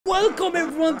Welcome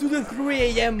everyone to the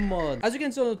 3 AM mod. As you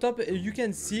can see on the top, you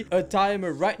can see a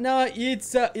timer. Right now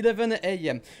it's 11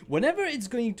 AM. Whenever it's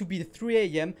going to be 3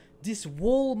 AM, this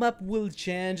whole map will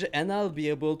change and I'll be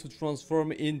able to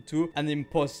transform into an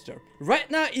imposter. Right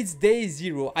now it's day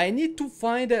 0. I need to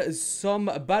find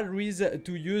some batteries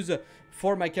to use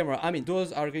for my camera. I mean,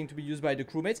 those are going to be used by the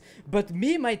crewmates, but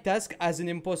my task as an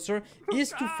imposter is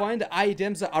to find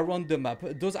items around the map.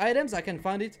 Those items, I can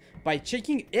find it by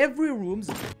checking every room.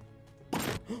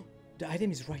 The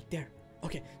item is right there.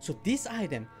 Okay, so this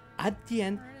item, at the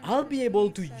end, I'll be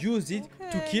able to use it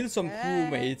to kill some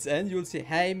crewmates, and you'll say,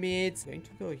 hey mates. Going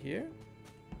to go here.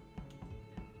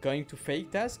 Going to fake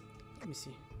task. Let me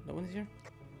see. No one is here.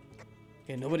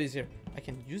 Okay, nobody's here. I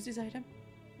can use this item.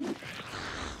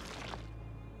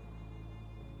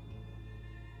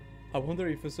 I wonder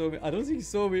if he saw me. I don't think he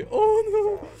saw me.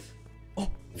 Oh no.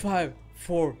 Oh, 5,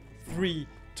 4, 3,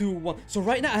 2, 1. So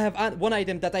right now I have one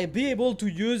item that I'll be able to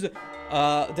use.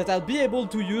 Whenever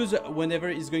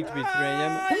it's going to be 3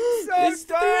 AM. It's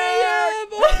 3 AM.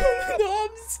 Oh no, I'm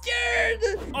scared.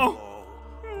 Oh.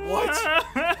 What?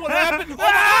 What happened?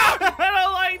 I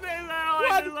don't like this.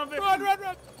 I don't like this. Run.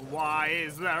 Why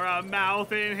is there a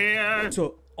mouth in here?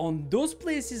 So on those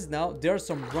places now, there are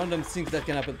some random things that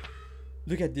can happen.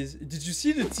 Look at this. Did you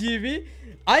see the TV?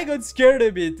 I got scared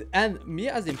a bit. And me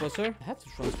as the imposter, I have to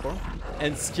transform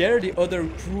and scare the other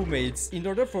crewmates in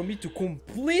order for me to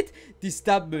complete this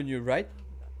tab menu, right?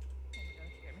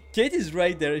 Kate is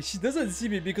right there. She doesn't see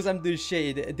me because I'm the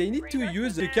shade. They need to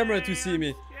use the camera to see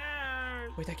me.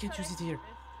 Wait, I can't use it here.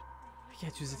 I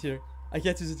can't use it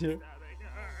here.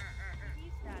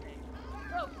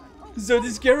 So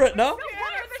this scared right now?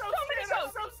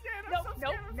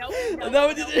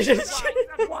 No, if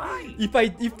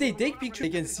they take pictures, they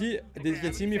can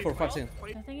see me for 5 seconds.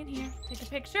 Nothing in here. Take a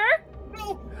picture.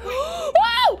 No. Oh!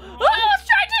 I was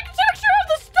trying to take a picture of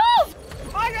the stove.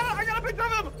 I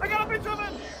got a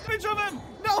picture of him.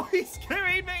 No, he's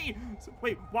scaring me. So,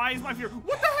 wait, why is my fear?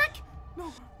 What the heck?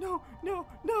 No.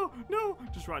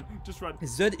 Just run.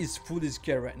 Zed is fully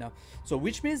scared right now. So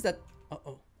which means that...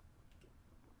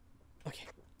 Okay.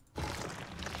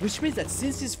 Which means that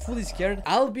since he's fully scared,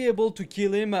 I'll be able to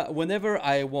kill him whenever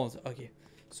I want. Okay.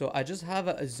 So I just have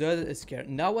a Zed scared.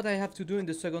 Now what I have to do in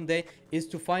the second day is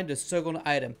to find the second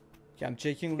item. Okay, I'm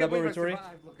checking laboratory.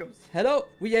 Hello?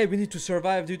 Yeah, we need to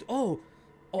survive, dude. Oh,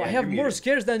 yeah, I have more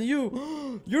scares than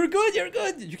you. You're good.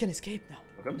 You can escape now.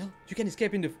 No, you can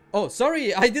escape in the... Oh,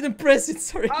 sorry, I didn't press it.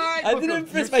 Sorry, I didn't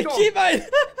press my keybind.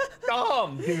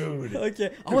 Dumb, dude. Okay,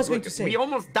 I was going to say... We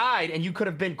almost died and you could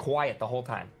have been quiet the whole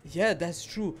time. Yeah, that's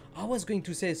true. I was going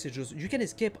to say, Sigils, you can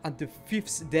escape on the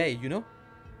 5th day, you know?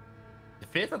 The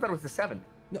 5th? I thought it was the 7th.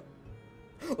 No.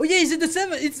 Oh yeah, is it the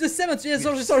 7th? It's the 7th. Yeah,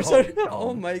 sorry.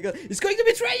 Oh my god. It's going to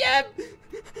be 3 AM. Dang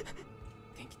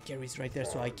it, Gary's right there,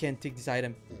 so I can't take this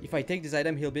item. If I take this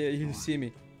item, he'll see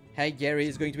me. Hey, Gary,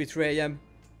 it's going to be 3 AM.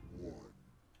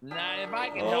 Nah, if I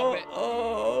can help it.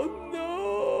 Oh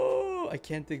no! I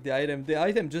can't take the item. The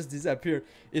item just disappeared.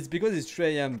 It's because it's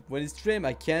 3 AM. When it's 3 AM,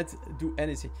 I can't do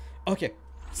anything. Okay.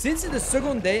 Since in the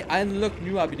second day, I unlock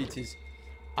new abilities.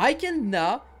 I can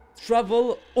now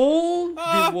travel all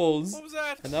the walls. What was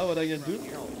that? And now what I can do?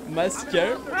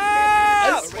 Mascara.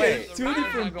 I scared 2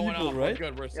 different people, right?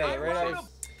 Good, we're safe. Right.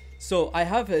 So I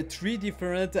have 3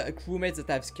 different crewmates that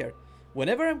I've scared.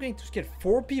 Whenever I'm going to scare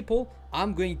 4 people,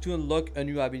 I'm going to unlock a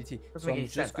new ability. So I'm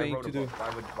just going to do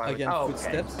again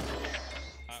footsteps.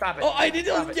 Stop it. Oh, I did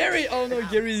it on Gary. Oh no,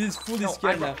 Gary is fully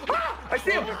scared now. I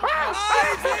see him.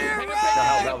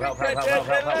 Help.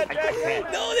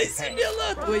 No, they see me a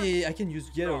lot. Wait, I can use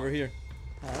get over here.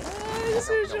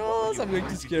 I'm going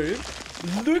to scare him.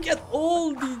 Look at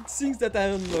all the things that I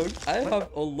unlocked. I have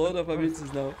a lot of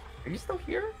abilities now. Are you still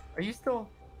here? Are you still...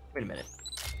 Wait a minute.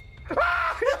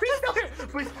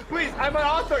 Please, I'm an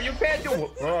author. You can't do it.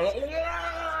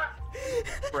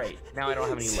 Great. Now I don't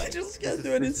have any legs. Just can't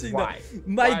do anything now.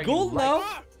 My goal now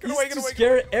is to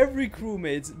scare every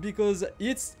crewmate because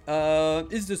it's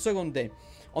the second day.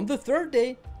 On the 3rd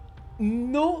day,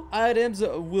 no items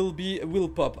will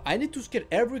pop. I need to scare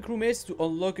every crewmate to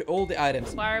unlock all the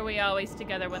items. Why are we always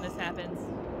together when this happens?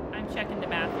 I'm checking the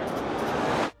bathroom.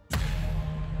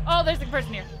 Oh, there's a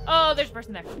person here. Oh, there's a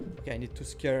person there. Okay, I need to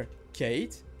scare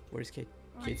Kate. Where is Kate?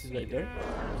 Kate is right there.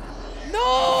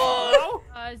 No!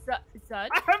 Zud? I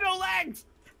have no legs.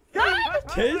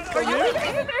 Kate, come here. They're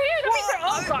here.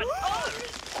 Oh, God.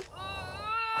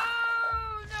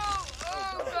 Oh, no.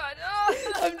 Oh, God. Oh.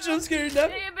 I'm just scared now.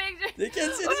 They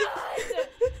can't see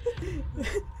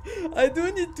anything. I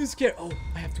do need to scare. Oh,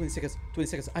 I have 20 seconds. 20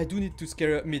 seconds. I do need to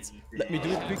scare Mitz. Let me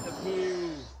do it quick.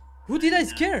 Who did I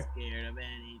scare? Scared of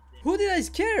anything. Who did I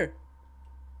scare?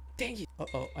 Dang it.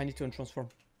 Uh-oh, I need to untransform.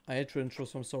 I need to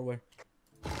untransform somewhere.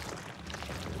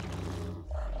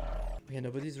 Okay,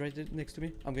 nobody's right next to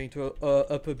me. I'm going to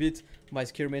up a bit my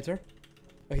scare meter.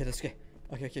 Okay, that's okay.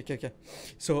 Okay.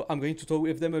 So I'm going to talk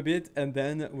with them a bit, and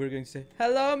then we're going to say,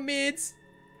 hello, Meats.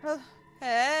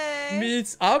 Hey.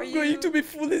 Meats, I'm going to be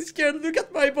fully scared. Look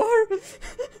at my bar.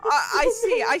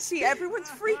 I see. Everyone's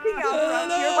freaking out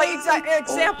around here. Like,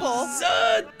 example. Oh,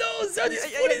 Zud! No, Zud is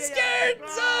fully scared!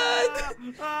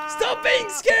 Zud! Stop being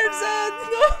scared, Zud!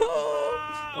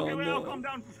 No! Okay, wait, I'll calm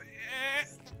down.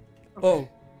 Oh.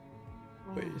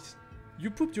 Wait. You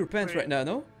pooped your pants right now,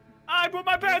 no? I put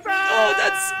my pants on! Oh,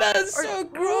 that smells so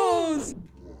gross!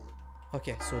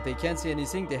 Okay, so they can't see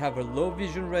anything. They have a low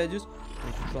vision radius. I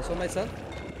need to transform myself.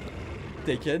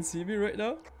 They can't see me right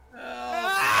now.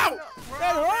 Ow!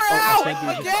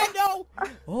 I can't do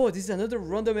it. Oh, this is another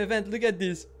random event. Look at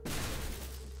this.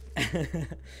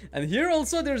 And here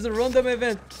also there's a random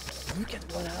event. Look at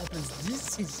what happens.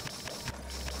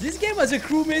 This game as a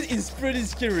crewmate is pretty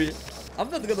scary. I'm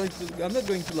not going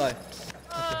to lie.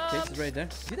 Okay, Kate is right there.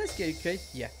 Did I scare Kate?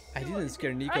 Yeah, I didn't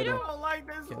scare Nico I though. don't like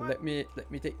this Okay, one. let me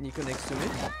take Nico next to me.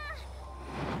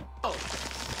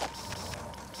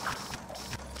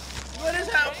 What is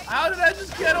how did I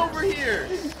just get over here?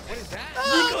 What is that?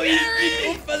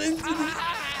 Nico fell into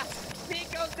this.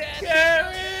 Nico's dead.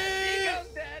 Gary!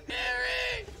 Nico's dead.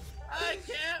 Gary! I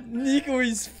can't. Nico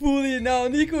is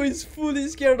fully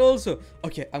scared also.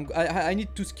 Okay, I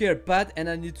need to scare Pat and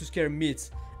I need to scare Meats,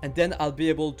 and then I'll be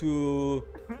able to.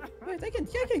 Wait, I can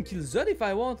kill Zud if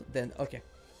I want. Then okay,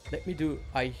 let me do.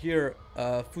 I hear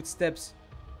footsteps.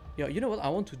 Yeah, you know what? I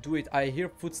want to do it. I hear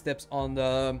footsteps on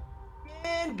Zud.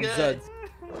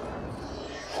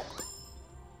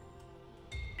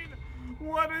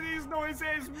 What do these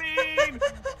noises mean?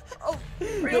 Oh, are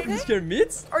you Let me okay? scare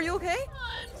Meats. Are you okay?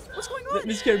 What's going on? Let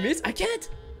me scare Meats. I can't.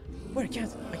 Where I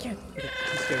can't. Okay, let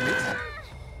me scare Meats.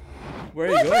 Where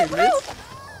are you going, Meats?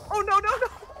 Oh no!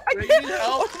 I Wait, can't! you need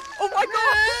help? Oh my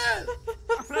god!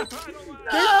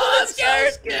 I'm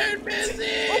scared,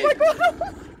 Missy! Oh my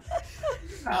god!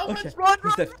 Okay, Run!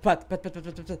 who's left? Pat.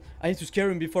 I need to scare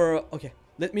him before. Okay,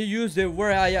 let me use the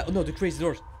where I am. Oh no, the crazy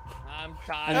doors. I'm And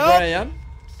tired. where I am.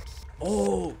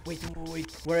 Oh wait.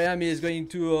 Where I am is going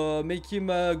to make him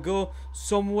go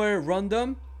somewhere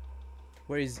random.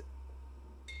 Where is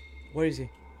he?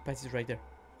 Pat is right there.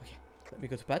 Okay, let me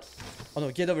go to Pat. Oh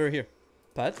no, get over here,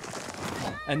 Pat.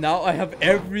 And now I have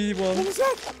everyone. What was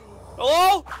that?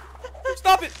 Hello?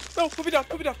 Stop it! No, put me down.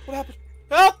 What happened?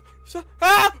 Help!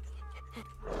 Help!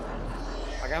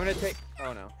 Like, I'm gonna take.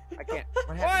 Oh no, I can't.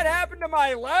 What happened to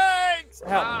my legs?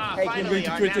 Help! Hey, I'm going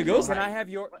to create a ghost. can I have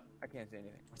your? I can't say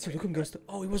anything. It's a Lookumz ghost.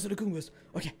 Oh, it was a Lookumz ghost.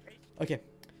 Okay.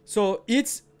 So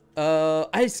it's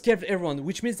I scared everyone,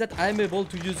 which means that I'm able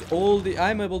to use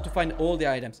I'm able to find all the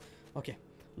items. Okay,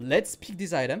 let's pick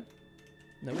this item.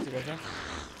 No, is it right now?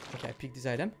 Okay, I picked this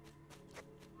item.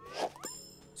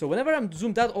 So whenever I'm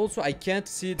zoomed out, also I can't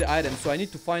see the items, so I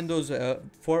need to find those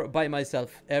by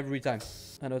myself every time.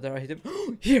 Another item.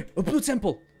 Here, a blood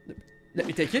sample. Let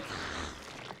me take it.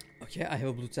 Okay, I have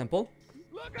a blood sample.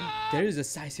 There is a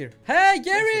size here. Hey,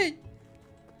 Gary!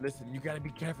 Listen, you gotta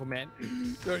be careful, man.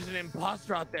 There's an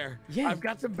imposter out there. Yeah. I've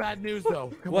got some bad news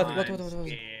though. Come What?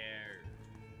 on.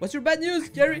 What's your bad news,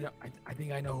 Gary? I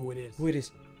think I know who it is. Who it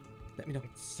is? Let me know.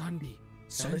 It's SSundee. Now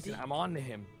SSundee? listen, I'm on to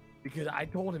him because I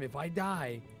told him if I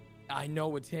die, I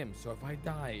know it's him. So if I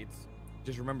die, it's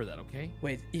just remember that, okay?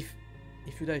 Wait, if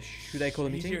you die, should I call a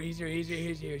He's meeting? here.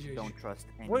 He's here. Don't trust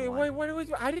anyone. Wait,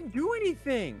 I didn't do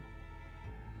anything.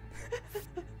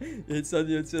 It's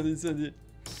SSundee.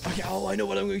 Okay, oh, I know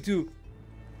what I'm going to do.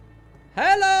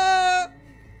 Hello!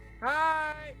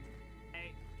 Hi.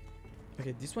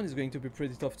 Okay, this one is going to be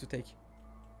pretty tough to take.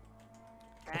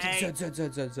 Okay, Hey.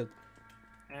 Zud.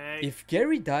 Hey. If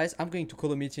Gary dies, I'm going to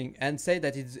call a meeting and say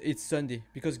that it's SSundee.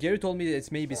 Because Gary told me that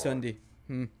it's maybe SSundee.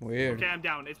 Weird. Okay, I'm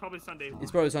down. It's probably Sunday.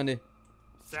 It's probably SSundee.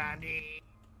 Sunday.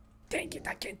 Dang it,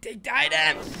 I can't take the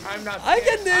item! I'm not. I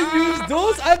can then use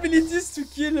those abilities to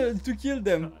kill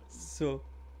them. So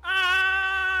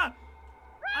Ah!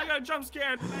 I got jump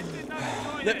scared. I did not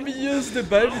enjoy let it. me use the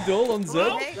Barbie doll on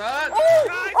Zud. Okay. Guys, Oh!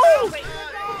 help me.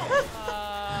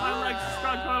 My legs just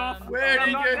got cut off. Where I'm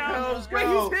did knocked your down. toes Wait,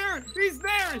 go? he's here. He's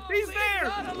there. He's there.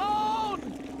 Not alone.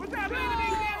 What's happening to me?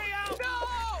 Get me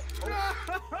out.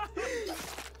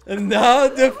 And now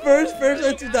the first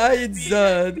person to die is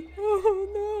Zud. Oh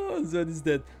no, Zud is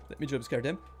dead. Let me jump scare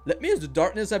them. Let me use the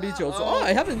darkness ability also. Oh,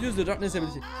 I haven't used the darkness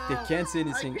ability. They can't see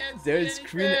anything. can't Their see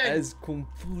screen anything. is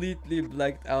completely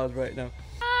blacked out right now.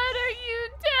 God, are you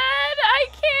dead? I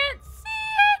can't see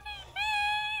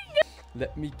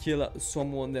Let me kill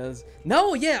someone else.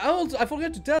 No, yeah, I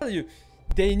forgot to tell you.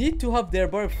 They need to have their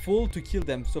bar full to kill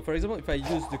them. So for example, if I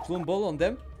use the clone ball on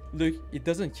them, look, it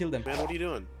doesn't kill them. Man, what are you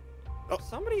doing? Oh,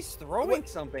 somebody's throwing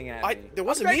something at me. There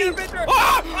wasn't me.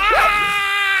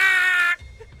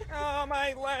 Oh,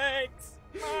 my legs!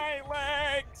 My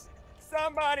legs!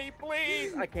 Somebody,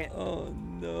 please! I can't. Oh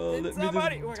no! Let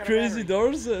somebody... me Oh, I do got a crazy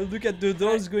battery. doors. Look at the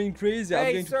doors going crazy. I'm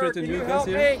Hey, going to sir, create a can new you house help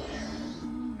here. me?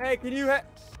 Hey, can you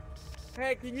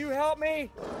Hey, can you help me?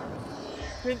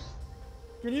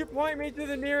 Can you point me to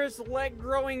the nearest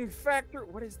leg-growing factory?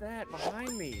 What is that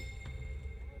behind me?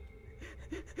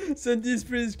 SSundee is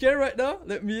pretty scared right now.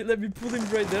 Let me pull him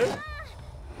right there.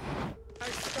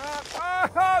 Stop!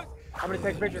 Oh! I'm gonna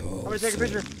take a picture. I'm gonna take a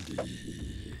picture.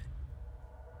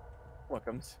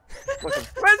 Lookums. Lookums.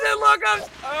 Where's it, Lookums?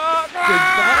 Oh,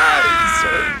 Goodbye,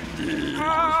 SSundee.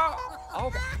 oh,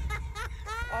 God.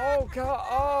 Oh, God.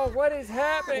 Oh, what is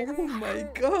happening? Oh my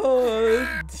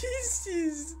God!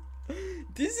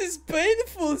 This is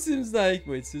painful. Seems like.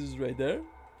 Wait, this is right there.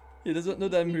 He doesn't know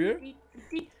that I'm here.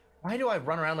 Why do I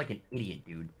run around like an idiot,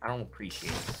 dude? I don't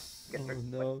appreciate it. Oh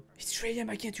no. It's 3 AM,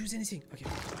 I can't use anything. Okay.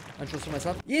 I'm trusting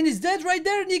myself. Ian is dead right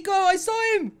there, Nico! I saw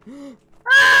him!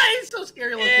 Ah, he's so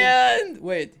scary looking. Ian!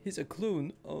 Wait, he's a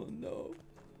clown. Oh no.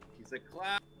 He's a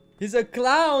clown. He's a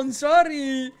clown,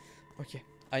 sorry! Okay,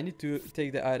 I need to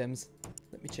take the items.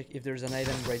 Let me check if there's an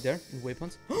item right there in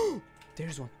weapons. Oh!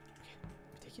 There's one. Okay,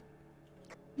 let me take it.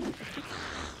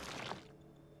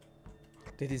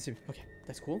 They didn't see me. Okay,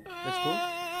 that's cool. That's cool.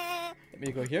 Let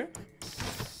me go here.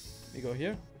 Let me go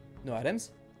here. No items.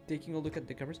 Taking a look at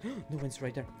the cameras. No one's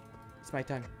right there. It's my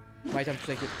time. My time to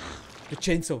take it. The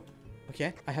chainsaw.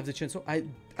 Okay, I have the chainsaw.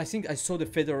 I think I saw the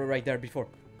feather right there before.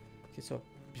 Okay, so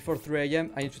before 3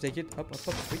 AM, I need to take it. Up,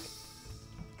 quick.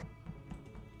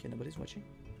 Okay, nobody's watching.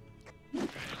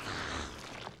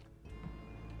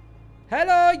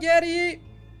 Hello, Gary.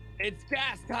 It's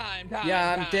gas time.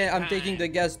 Yeah, I'm taking the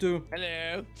gas too.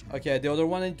 Hello. Okay, the other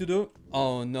one I need to do.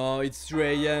 Oh no, it's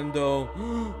 3 AM though.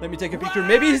 Let me take a picture.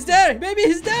 Maybe he's there. Maybe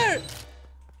he's there.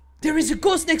 There is a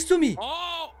ghost next to me.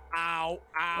 Oh, ow,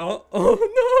 ow. Oh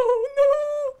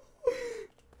no.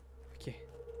 Okay.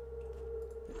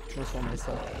 Let me transform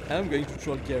myself. I'm going to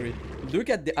troll Gary. Look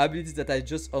at the abilities that I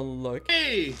just unlocked.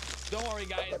 Hey! Don't worry,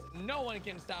 guys. No one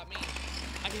can stop me.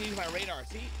 I can use my radar.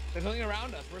 See? There's nothing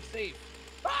around us. We're safe.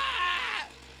 Ah!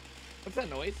 What's that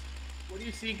noise? What do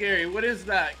you see, Gary? What is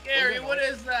that? Gary, what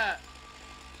is that?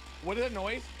 What is that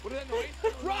noise? What is that noise?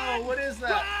 Run! What is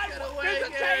that? Run! Get away, There's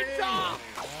a Gary! chainsaw!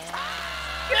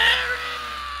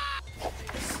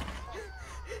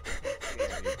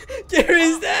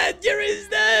 Gary's dead! Gary's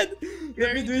dead! Let me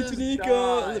Gary do it to just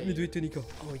Nico. died. Let me do it to Nico.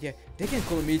 Oh yeah, they can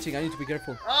call a meeting. I need to be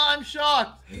careful. Oh, I'm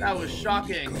shocked. That was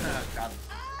shocking. Oh, God.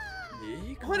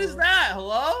 Nico. What is that?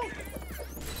 Hello?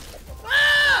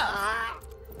 Ah!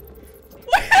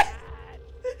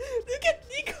 Look at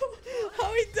Nico!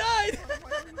 How he died!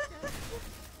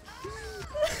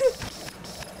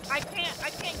 I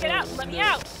can't get out. Let me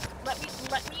out. Let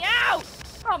me out.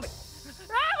 Oh my.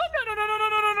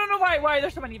 Ah, no. Why are there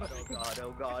so many of us? Oh God,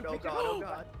 oh God, oh God, oh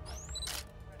God.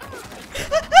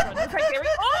 That's right, Gary.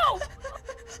 Oh!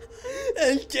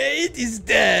 And Kate is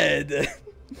dead.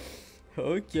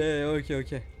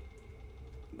 Okay.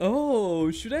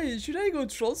 Oh, should I go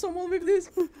troll someone with this?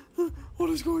 What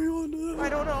is going on? I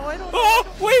don't know. Oh,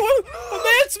 wait,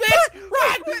 Max,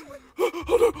 run!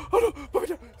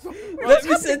 Let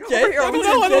me send Kate. Come Let me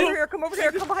send over Kate. here, come over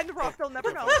here, come behind the rock, they'll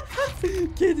never know.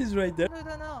 Kate is right there.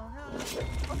 No. Okay.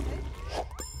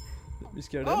 Let me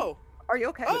scare them. Oh, Are you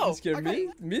okay? Let me scare okay. me.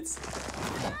 Mitz.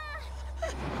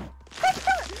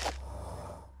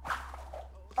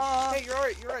 hey, you're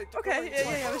right. Okay,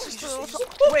 yeah, it's just a little...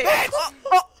 Wait,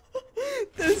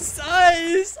 The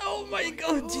size! Oh my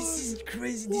God, this is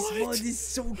crazy. This mod is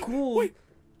so cool. Wait.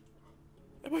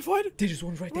 Am I fine? There's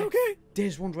one right there. Okay.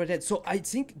 There's one right there. So I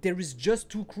think there is just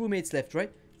 2 crewmates left,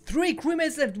 right? 3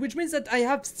 crewmates left, which means that I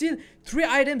have still 3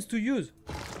 items to use.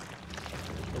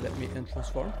 Let me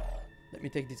transform. Let me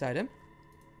take this item.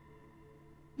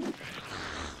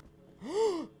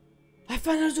 I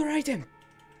found another item.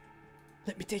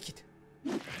 Let me take it.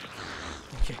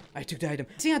 Okay, I took the item.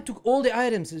 I think I took all the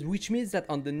items, which means that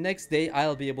on the next day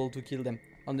I'll be able to kill them.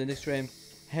 On the next stream.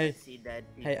 Hey,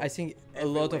 I think a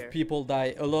lot of people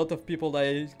die.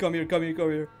 Come here. Here you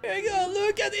go.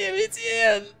 Look at him. It's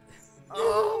Ian.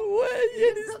 Oh, well,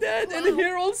 Ian is dead. And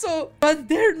here also. But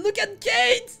there, look at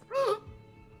Kate.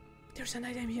 There's an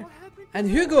item here. And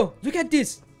Hugo, look at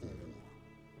this.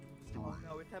 Oh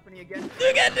no, it's happening again.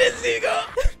 Look at this, Hugo.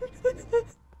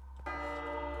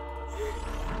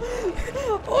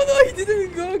 Oh no, he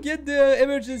didn't go get the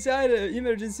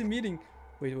emergency meeting.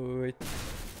 Wait.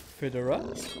 Fedora?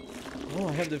 Oh,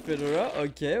 I have the Fedora.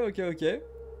 Okay.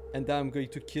 And then I'm going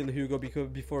to kill Hugo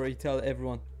before I tell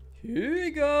everyone.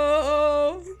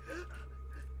 Hugo!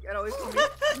 Get away from me.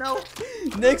 No.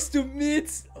 Next to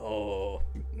meat. Oh.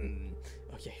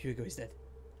 Okay, Hugo is dead.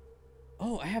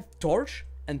 Oh, I have torch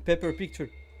and pepper picture.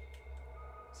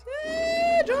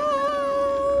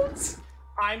 Sigils!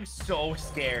 I'm so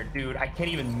scared, dude. I can't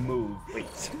even move. Wait,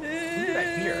 who did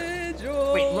I hear?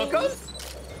 Wait, Lookumz?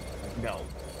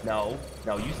 No,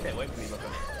 you stay away from me,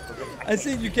 Lookumz. I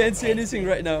think you can't see anything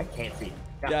right now. I can't see.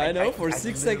 No, Yeah, I know. For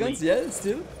 6 seconds, yeah,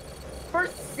 still. For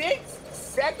 6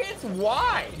 seconds?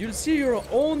 Why? You'll see your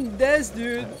own death,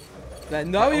 dude. Like,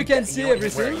 now you can see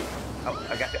everything. Oh,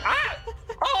 I got you. Ah!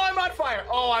 Oh, I'm on fire.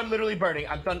 Oh, I'm literally burning.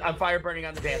 I'm fire burning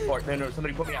on the dance floor. No,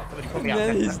 somebody put me out. Somebody put me out.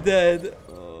 And then he's dead.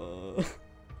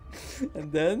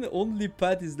 And then only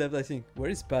Pat is left, I think. Where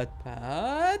is Pat?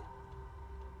 Pat?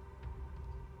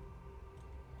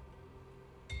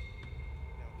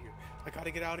 I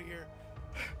gotta get out of here.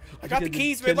 I got the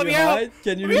keys, man. Can Let you me out. hide?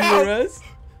 Can you Let me hear out. us?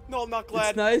 No, I'm not glad.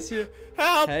 It's nice here.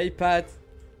 Help! Hey, Pat.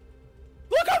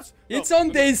 Lookumz! It's on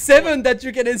day 7 that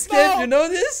you can escape. No. You know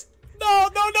this? No!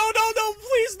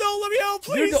 Please, no! Let me out,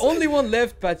 please! You're the only one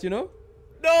left, Pat. You know?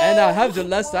 No! And I have the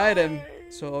last Why? item,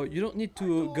 so you don't need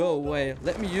to go away.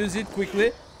 Let me use it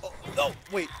quickly. Oh, no,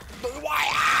 wait. Why?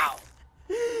 Ow!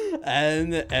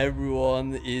 And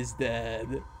everyone is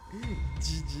dead.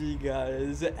 GG,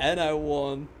 guys. And I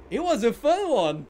won. It was a fun one.